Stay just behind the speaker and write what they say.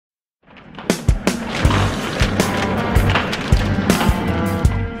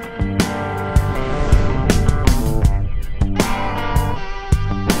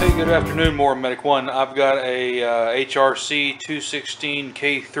Good afternoon, More Medic One. I've got a HRC 216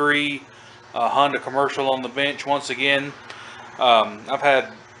 K3 Honda commercial on the bench once again. I've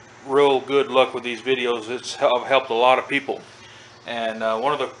had real good luck with these videos. It's helped a lot of people. And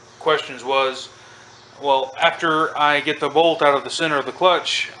one of the questions was, well, after I get the bolt out of the center of the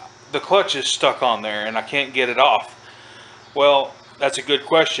clutch is stuck on there and I can't get it off. Well, that's a good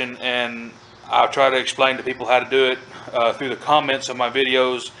question, and I'll try to explain to people how to do it through the comments of my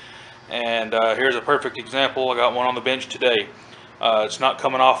videos. And here's a perfect example. I got one on the bench today. It's not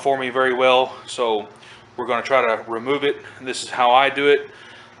coming off for me very well, so we're going to try to remove it. This is how I do it.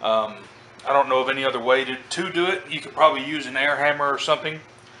 I don't know of any other way to do it. You could probably use an air hammer or something,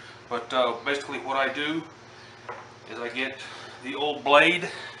 but basically what I do is I get the old blade.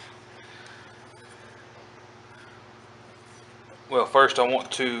 Well, first I want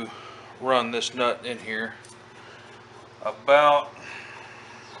to run this nut in here about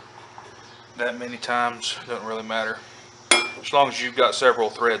that many times. Doesn't really matter, as long as you've got several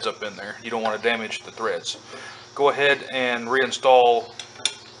threads up in there. You don't want to damage the threads. Go ahead and reinstall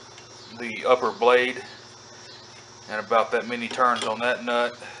the upper blade, and about that many turns on that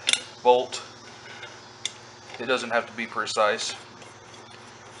nut bolt. It doesn't have to be precise.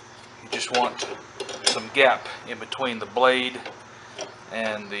 You just want some gap in between the blade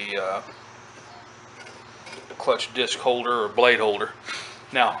and the clutch disc holder or blade holder.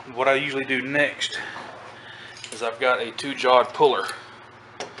 Now, what I usually do next is I've got a 2-jawed puller,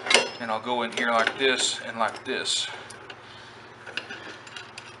 and I'll go in here like this and like this,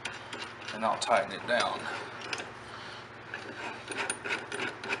 and I'll tighten it down.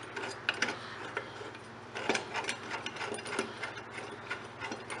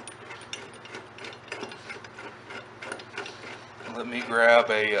 Let me grab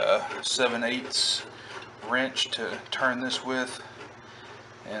a 7/8 wrench to turn this with,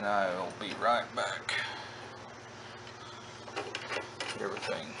 and I'll be right back. Get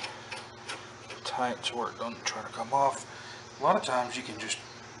everything tight so it doesn't try to come off. A lot of times you can just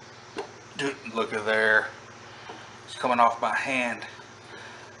do it. Look at there, it's coming off my hand.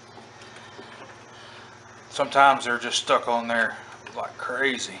 Sometimes they're just stuck on there like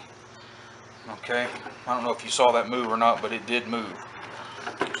crazy. Okay, I don't know if you saw that move or not, but it did move.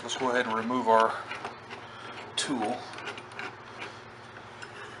 So let's go ahead and remove our tool.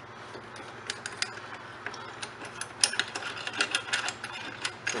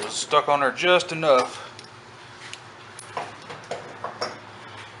 It was stuck on there just enough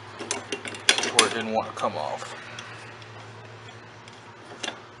where it didn't want to come off.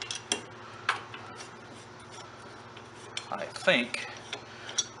 I think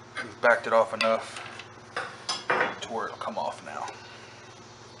we've backed it off enough to where it'll come off now.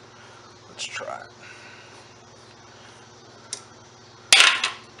 Let's try it.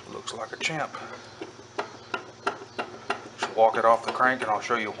 Looks like a champ. Just walk it off the crank and I'll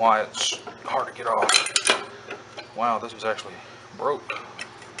show you why it's hard to get off. Wow, this is actually broke.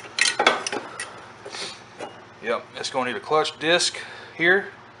 Yep, it's going to need a clutch disc here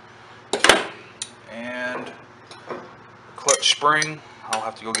and a clutch spring. I'll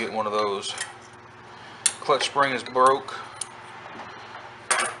have to go get one of those. Clutch spring is broke,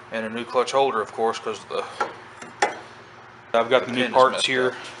 and a new clutch holder, of course, because I've got the new parts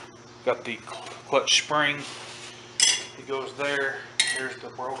here. Got the clutch spring. It goes there. Here's the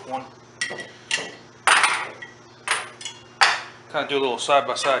broke one. Kind of do a little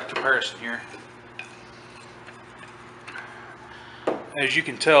side-by-side comparison here. As you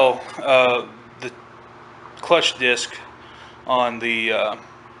can tell, the clutch disc on the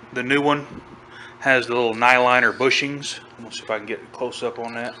new one has the little nylon or bushings. Let's see if I can get close up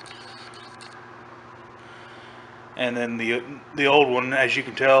on that. And then the old one, as you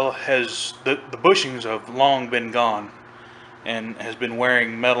can tell, has the bushings have long been gone and has been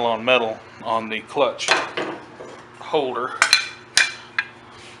wearing metal on metal on the clutch holder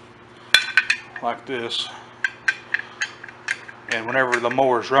like this. And whenever the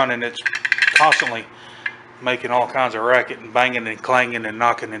mower's running, it's constantly making all kinds of racket and banging and clanging and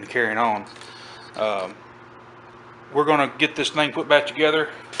knocking and carrying on. We're going to get this thing put back together.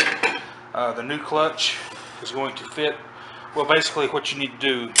 The new clutch is going to fit. Well, basically what you need to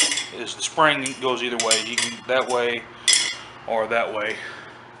do is the spring goes either way. You can that way or that way.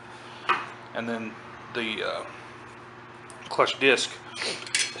 And then the clutch disc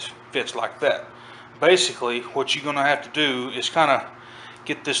fits like that. Basically what you're going to have to do is kind of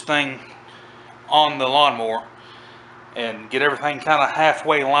get this thing on the lawnmower and get everything kind of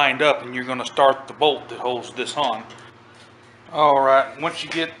halfway lined up, and you're going to start the bolt that holds this on. Alright, once you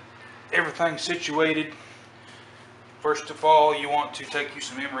get everything situated, First of all, you want to take you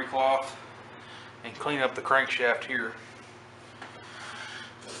some emery cloth and clean up the crankshaft here.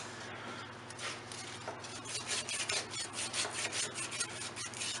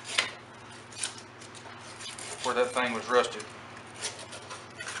 Where that thing was rusted.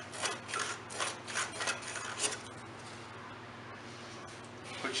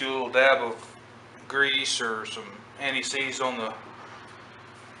 Put you a little dab of grease or some anti-seize on the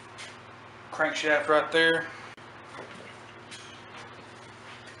crankshaft right there.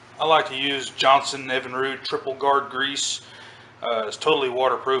 I like to use Johnson Evinrude triple guard grease. It's totally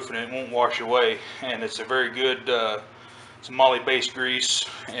waterproof and it won't wash away, and it's a very good it's a moly based grease,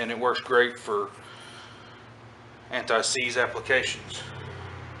 and it works great for anti-seize applications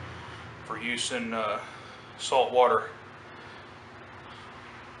for use in salt water.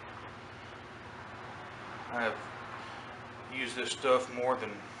 I have used this stuff more than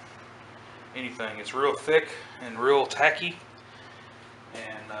anything. It's real thick and real tacky,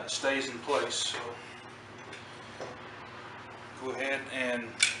 and it stays in place. So go ahead and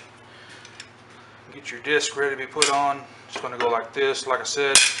get your disc ready to be put on. It's going to go like this, like I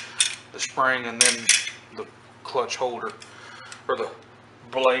said, the spring and then the clutch holder or the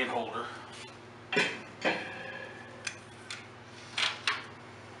blade holder.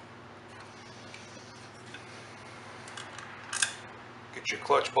 Get your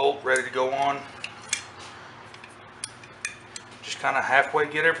clutch bolt ready to go on. Just kind of halfway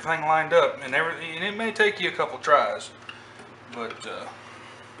get everything lined up, and it may take you a couple tries, but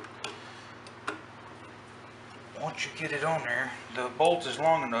once you get it on there, the bolt is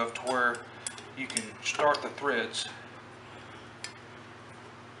long enough to where you can start the threads.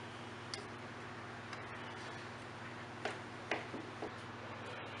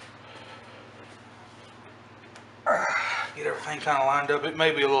 Get everything kind of lined up. It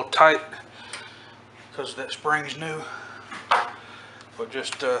may be a little tight because that spring's new, but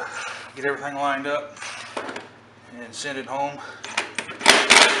just get everything lined up and send it home.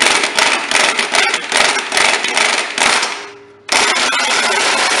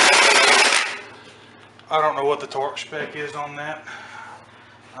 I don't know what the torque spec is on that.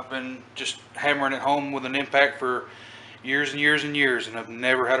 I've been just hammering it home with an impact for years and years and years, and I've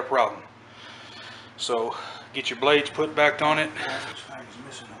never had a problem. So get your blades put back on it. This thing is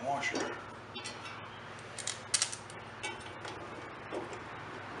missing the washer.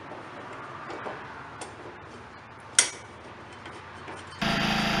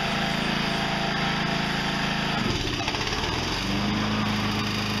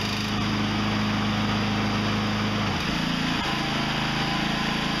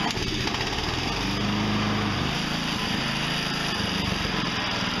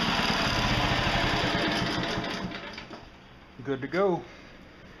 Good to go.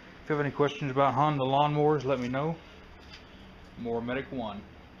 If you have any questions about Honda lawnmowers, let me know. More Medic 1.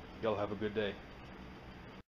 Y'all have a good day.